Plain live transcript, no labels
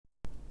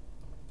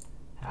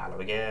Hello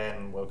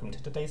again, welcome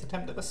to today's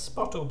attempt at the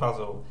SPOTLE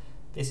puzzle.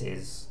 This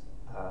is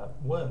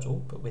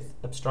Wordle, but with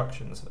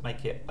obstructions that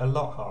make it a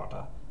lot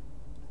harder.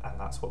 And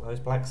that's what those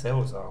black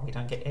cells are. We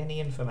don't get any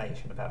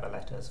information about the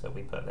letters that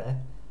we put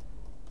there.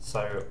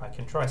 So I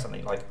can try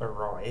something like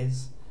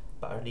arise,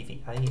 but only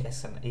the A,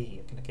 S and E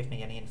are going to give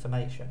me any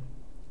information.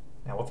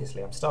 Now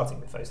obviously I'm starting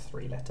with those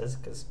three letters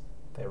because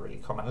they're really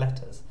common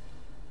letters.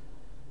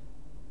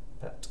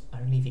 But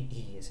only the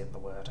E is in the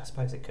word. I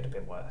suppose it could have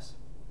been worse.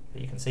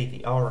 But you can see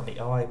the R and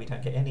the I, we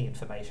don't get any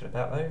information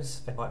about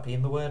those. They might be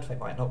in the word, they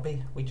might not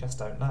be. We just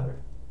don't know.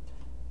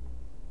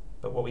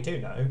 But what we do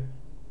know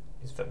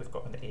is that we've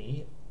got an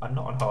E. I'm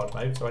not on hard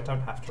mode, so I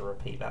don't have to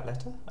repeat that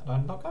letter, and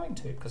I'm not going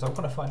to, because I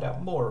want to find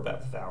out more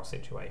about the vowel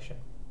situation.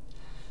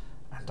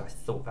 And I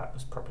thought that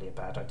was probably a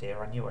bad idea.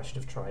 I knew I should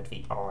have tried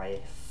the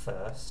I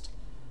first.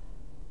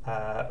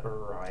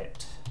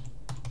 Right.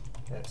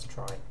 Let's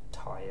try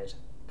tired,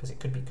 because it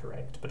could be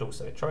correct, but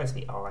also it tries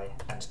the I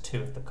and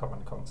two of the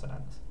common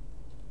consonants.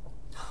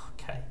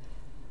 Okay,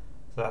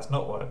 so that's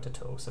not worked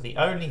at all. So the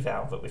only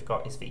vowel that we've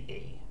got is the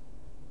E.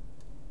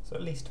 So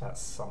at least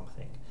that's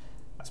something.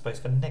 I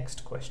suppose the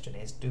next question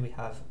is, do we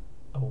have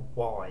a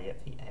Y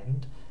at the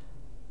end?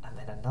 And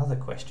then another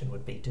question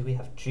would be, do we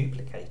have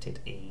duplicated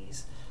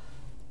E's?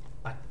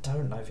 I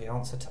don't know the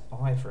answer to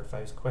either of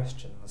those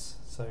questions,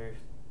 so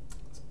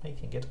it's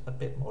making it a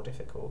bit more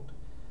difficult.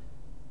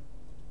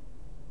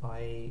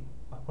 I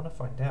want to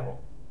find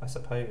out, I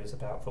suppose,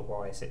 about the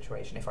Y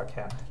situation if I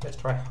can. Let's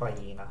try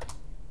hyena.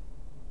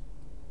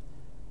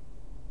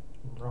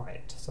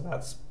 Right, so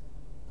that's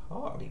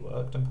partly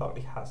worked and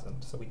partly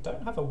hasn't. So we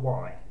don't have a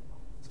Y.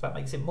 So that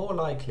makes it more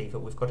likely that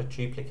we've got a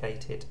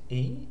duplicated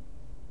E.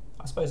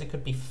 I suppose it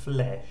could be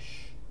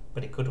flesh,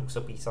 but it could also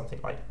be something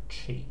like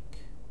cheek.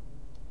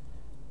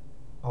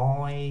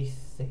 I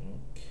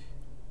think...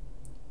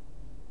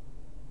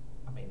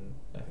 I mean,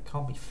 it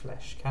can't be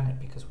flesh, can it?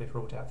 Because we've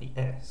ruled out the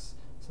S.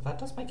 So that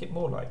does make it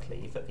more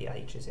likely that the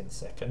H is in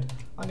second.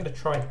 I'm going to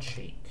try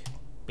cheek,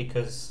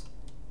 because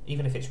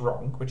even if it's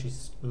wrong, which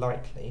is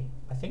likely,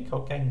 I think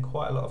I'll gain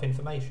quite a lot of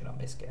information on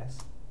this guess.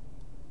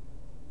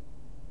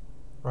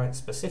 Right,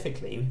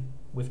 specifically,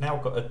 we've now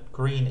got a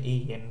green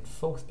E in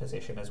fourth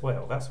position as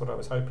well. That's what I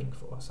was hoping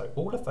for. So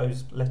all of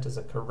those letters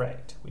are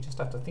correct. We just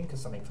have to think of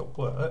something that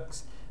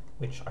works,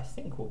 which I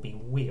think will be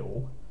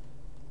will.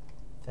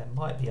 There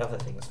might be other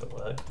things that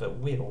work, but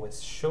will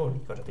is surely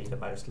got to be the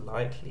most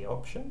likely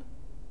option.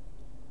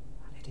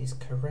 And it is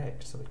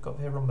correct, so we've got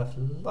there on the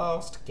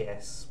last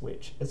guess,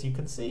 which, as you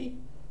can see,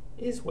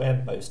 is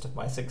where most of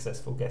my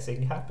successful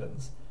guessing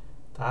happens.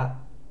 That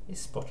is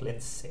SPOTLE in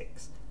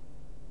 6.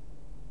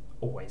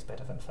 Always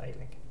better than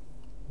failing.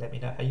 Let me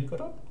know how you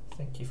got on.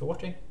 Thank you for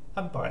watching,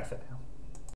 and bye for now.